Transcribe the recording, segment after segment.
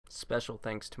Special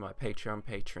thanks to my Patreon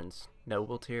patrons,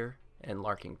 Noble Tier and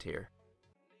Larking Tier.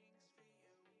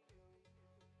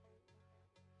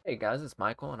 Hey guys, it's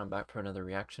Michael and I'm back for another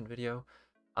reaction video.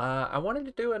 I wanted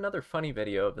to do another funny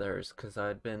video of theirs because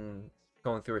I'd been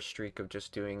going through a streak of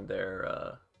just doing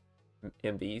their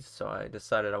MVs, so I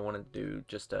decided I wanted to do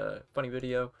just a funny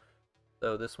video.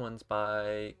 So this one's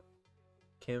by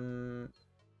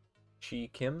Kimchi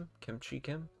Kim,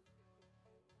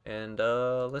 and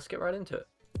let's get right into it.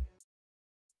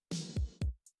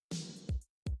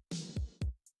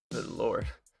 Good lord.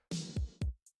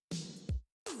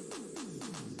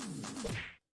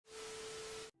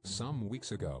 Some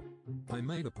weeks ago, I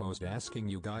made a post asking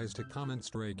you guys to comment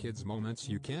Stray Kids moments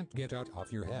you can't get out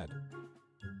of your head.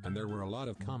 And there were a lot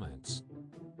of comments.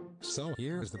 So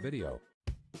here's the video.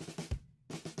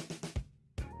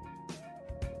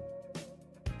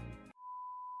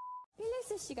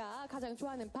 필릭스 씨가 가장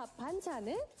좋아하는 밥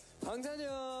반찬은?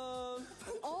 방찬염.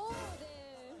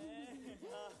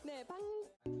 네.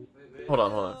 Hold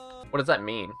on. What does that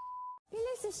mean?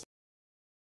 필릭스 씨.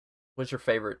 What's your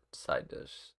favorite side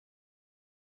dish?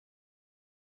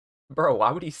 Bro,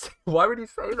 why would he say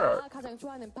that? 가장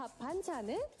좋아하는 밥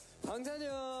반찬은?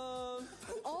 방찬염.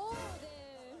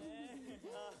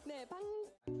 네.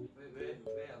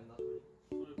 왜안 나?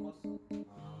 소리 껐어.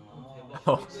 대박.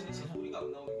 어. 진짜 소리가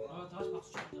안 나오구나. 다시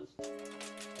박수 쳐.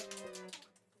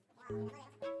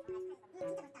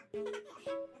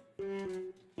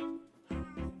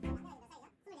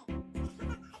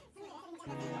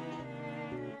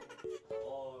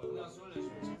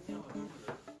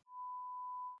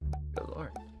 Good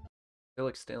lord.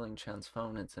 Felix stealing Chan's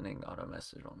phone and sending auto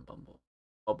message on Bubble.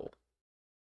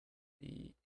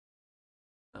 The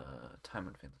time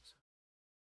and feelings.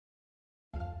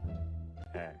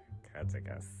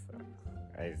 가져갔어.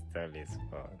 I stole his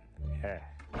phone.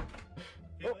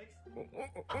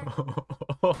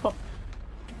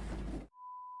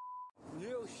 New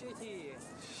York City.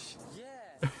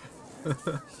 Yeah.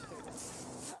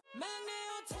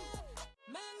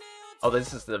 Oh,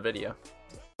 this is the video.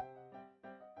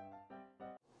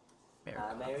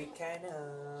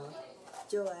 Americano.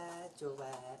 좋아.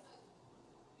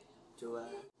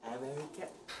 American.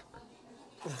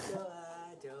 좋아.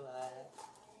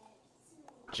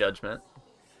 Judgment.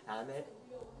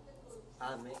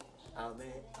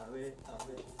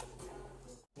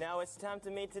 Now it's time to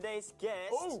meet today's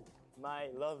guest. Oh. My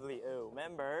lovely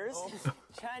members.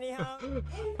 Chani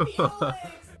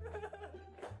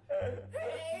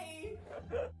Hey!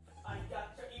 I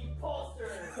got your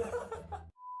imposter!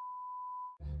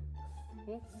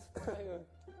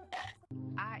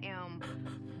 I am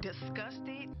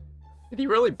disgusted. Did he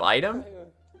really bite him?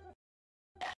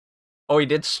 Oh, he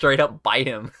did straight up bite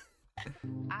him.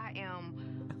 I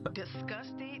am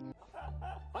disgusted.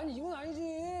 아니 이건 아니지.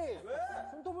 왜?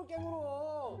 손톱을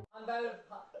깨물어.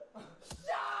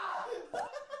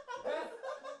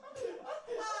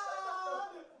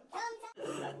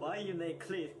 Why you name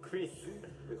Chris?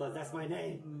 Because that's my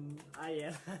name. I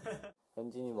am.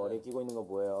 현진이 머리에 끼고 있는 거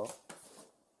뭐예요?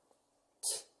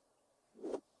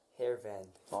 Hairband.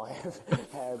 Oh,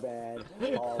 hairband.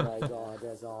 Oh my god,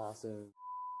 that's awesome.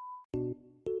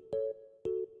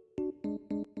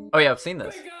 Oh yeah, I've seen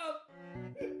this. Wake up!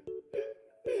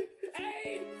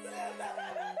 Hey!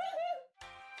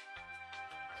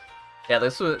 Yeah,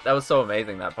 that was so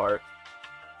amazing, that part.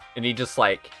 And he just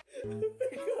like,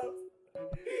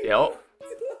 yep.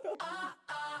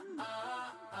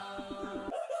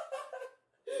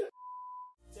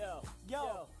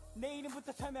 Yo, 내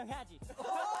이름부터 설명하지.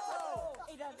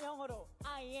 이란 영어로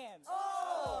I am.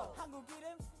 한국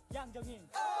이름 양정인.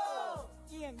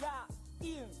 이응야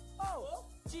이응.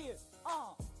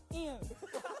 지읒 이응.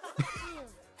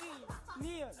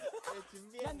 니은.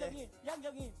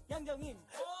 양정인.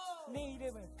 내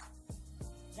이름은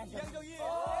양정인.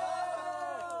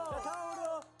 자,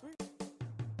 다음으로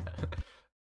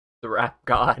The rap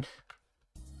god.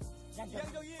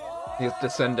 양정인. He has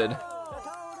descended.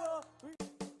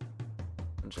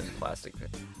 In plastic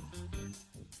pit.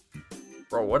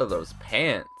 Bro, what are those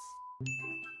pants?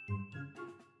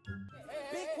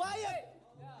 Be quiet!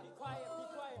 Be quiet.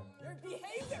 Your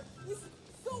behavior is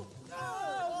so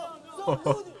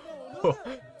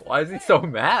Why is he so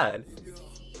mad?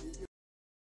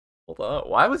 Hold up.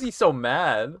 Why was he so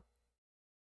mad?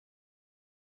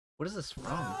 What is this from?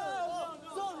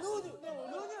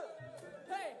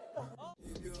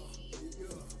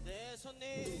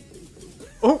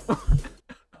 Oh!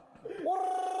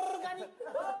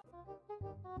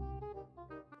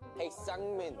 Hey,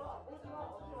 Sungmin.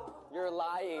 You're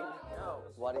lying. No.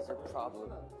 What is your problem?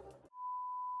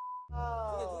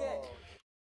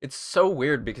 It's so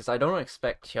weird because I don't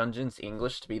expect Hyunjin's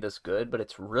English to be this good, but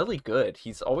it's really good.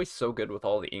 He's always so good with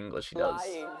all the English he does.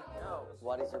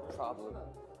 What is your problem?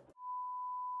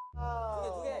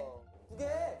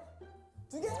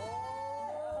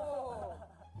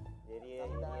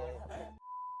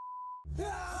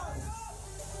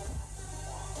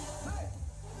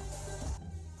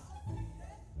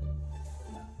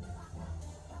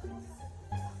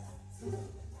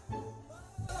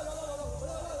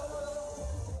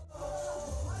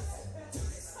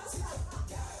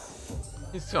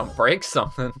 He's gonna break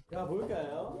something.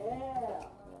 가볼까요?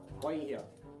 Why you here?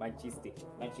 My cheese stick.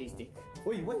 My cheese stick.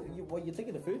 Wait, what you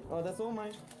taking the food? Oh, that's all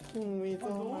mine. It's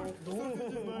all mine.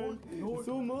 It's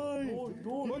all mine.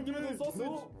 Man, give me the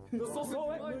sausage. The sausage.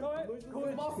 Go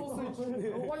away. My sausage.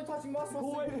 Why are you touching my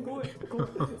sausage? Go away.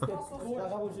 자,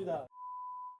 가봅시다.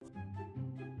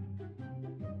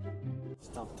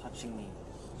 Stop touching me.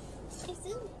 He touched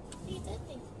me. He touched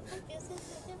me. I feel so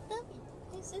happy.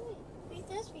 He touched me. He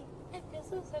touched me. I feel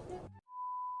so happy.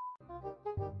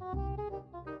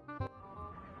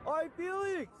 Oi,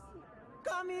 Felix!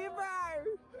 Come here, bro!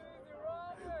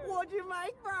 What do you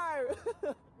make, bro?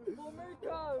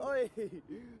 Oi!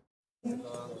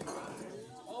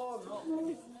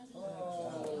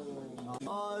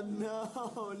 Oh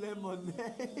no,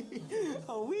 lemonade!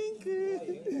 A wink! A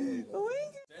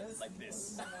wink! Like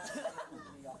this.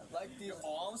 Like the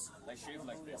arms, like shape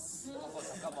like this.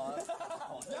 Come on.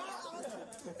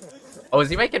 Oh, is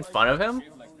he making fun of him?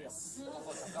 Shape like this.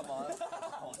 Come on.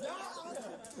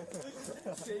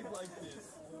 Shape like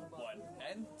this. 1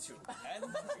 and 2 and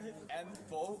 3 and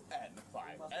 4 and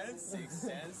 5 and 6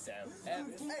 and 7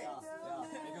 and 8.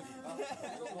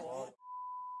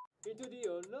 Into the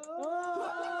love.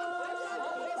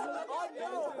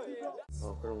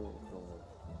 그런 거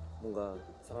뭔가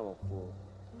사람 없고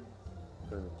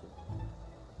그런 느낌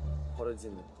버려진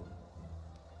느낌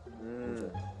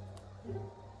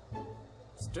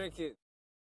Stray Kids.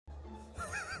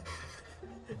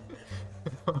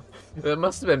 It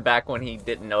must have been back when he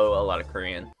didn't know a lot of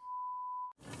Korean.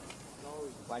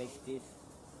 What is this?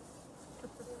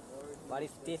 What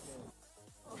is this?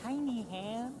 Tiny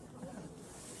hand?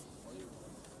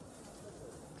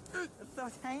 It's so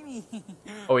tiny.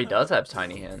 Oh, he does have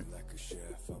tiny hand.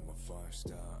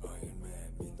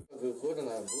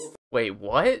 Wait,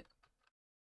 what?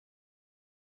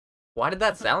 Why did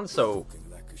that sound so...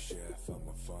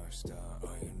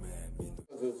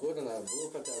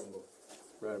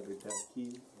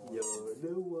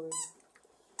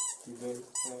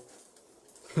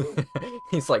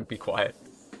 He's like, be quiet.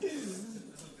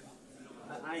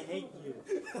 I hate you.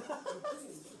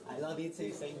 I love you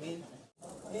too, Sangmin.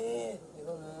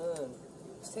 이거는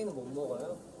스테이는 못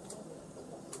먹어요?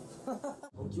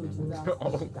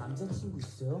 남자친구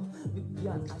있어요?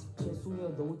 미안 아직 죄송해요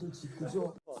너무들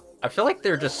짓궂어 I feel like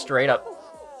they're just straight up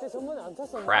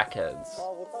crackheads.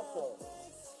 못 탔어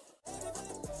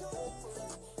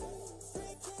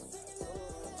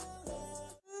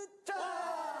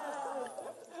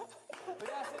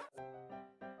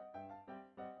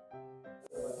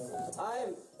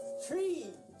I'm tree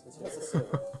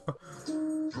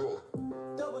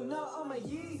Double knot on my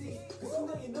Yeezy Cause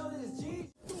you know that it's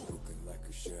G Cooking like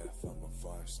a chef, I'm a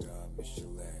 5-star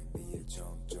Michelin 니의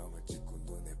정점을 찍고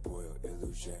눈에 보여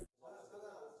illusion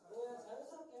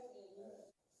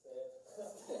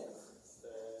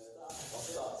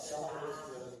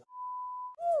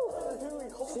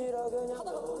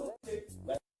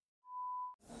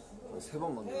세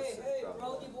번 만들었어요.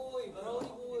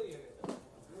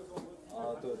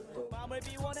 마음을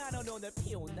비워나는 오늘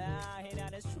피우나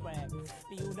해나는 스웩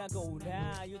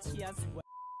비우나고나 유치한 스웩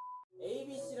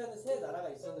ABC라는 세 나라가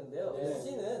있었는데요.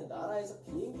 C는 나라에서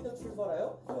비행기가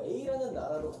출발하여 A라는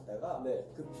나라로 갔다가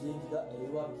그 비행기가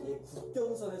A와 B의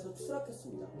국경선에서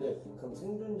추락했습니다. 그럼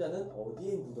생존자는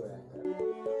어디에 묻어야 할까요?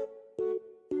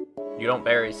 You don't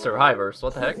bury survivors,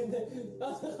 what the heck? 근데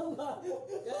잠깐만.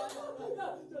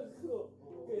 그거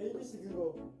그 ABC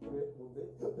그거 왜 뭔데?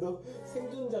 너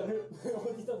생존자를 왜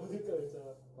어디다 묻을까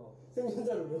했잖아.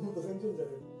 생존자를 왜 묻어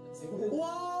생존자를?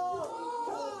 와!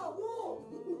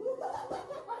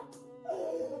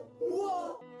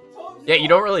 Yeah, you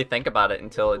don't really think about it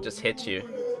until it just hits you.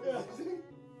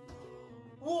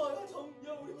 우와, 야,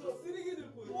 우리 다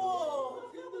쓰레기들 뻔했어.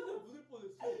 우와, 생존자 묻을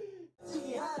뻔했어.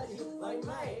 지하지, like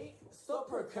mate, stop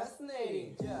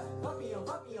procrastinating. Yeah, puppy on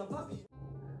puppy on puppy.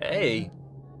 Hey.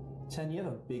 Chan, you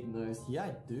have a big nose. Yeah,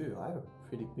 I do. I have a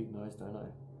pretty big nose, don't I?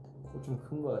 좀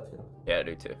큰 거 같아요. Yeah, I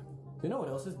do too. You know what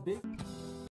else is big?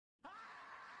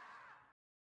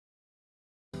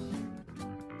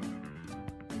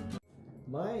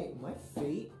 My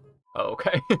feet. Oh,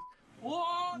 okay.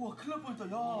 와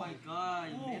Oh my god,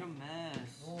 you made a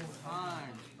mess.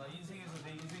 God. 나 인생에서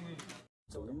내 인생을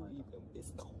Do you even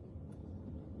disco?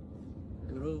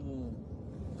 여러분,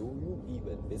 do you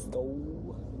even disco?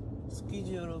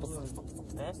 스퀴즈 여러분.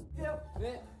 네?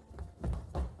 네.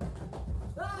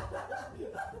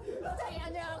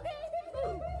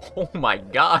 Oh my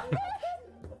god.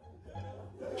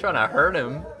 Trying to hurt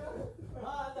him.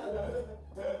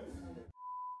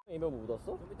 이거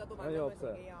묻었어? 아니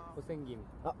없어요. 못생김.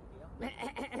 아.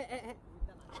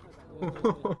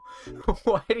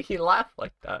 Why did he laugh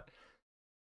like that?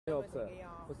 없어요.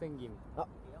 못생김. 아.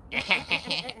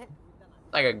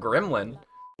 Like a gremlin.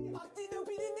 박진영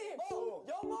PD님,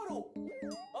 영어로,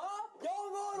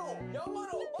 박진영.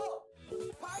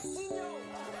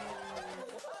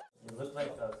 You look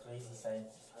like a crazy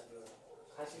scientist.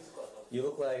 You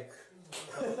look like.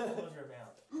 Close your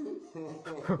mouth.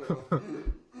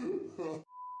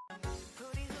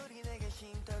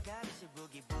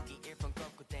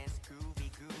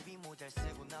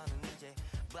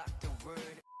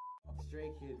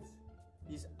 Stray Kids.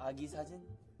 These 아기 사진?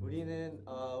 우리는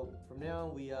from now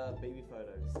on we are baby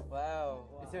photos. Wow.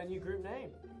 It's our new group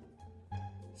name.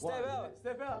 Step out.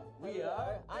 Step out. We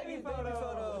are baby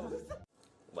photos.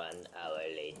 1 hour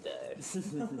later.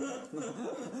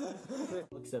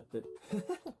 Accepted.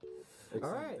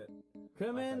 Alright.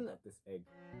 Come in. This egg.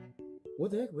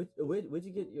 What the heck? Where'd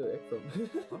you get your egg from?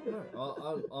 I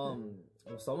don't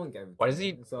know. Someone gave it. Why does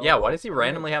he? So- Yeah, why does he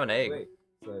randomly have an egg? Wait,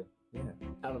 so yeah,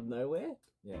 Out of nowhere?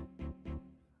 yeah.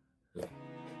 I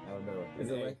don't know. Is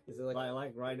it like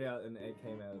like right now an egg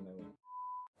came out of nowhere?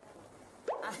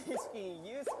 Ice cream,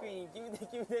 you scream,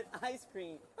 give that ice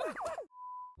cream.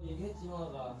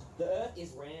 얘기했지만 The earth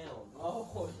is round.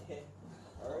 Oh yeah.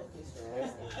 Earth is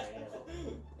round.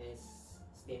 And it's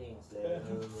spinning slowly.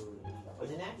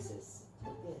 With an axis.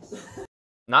 Like this.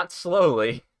 Not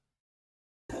slowly.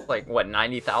 Like what,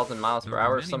 90,000 miles per There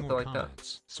hour are or many something more like that?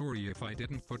 comments. Sorry if I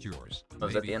didn't put yours.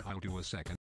 Was that the Maybe end? I'll do a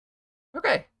second.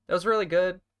 Okay, that was really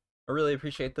good. I really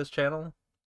appreciate this channel.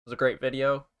 It was a great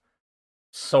video.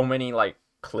 So many like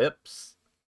clips.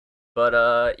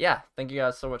 But yeah, thank you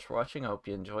guys so much for watching. I hope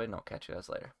you enjoyed and I'll catch you guys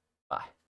later. Bye.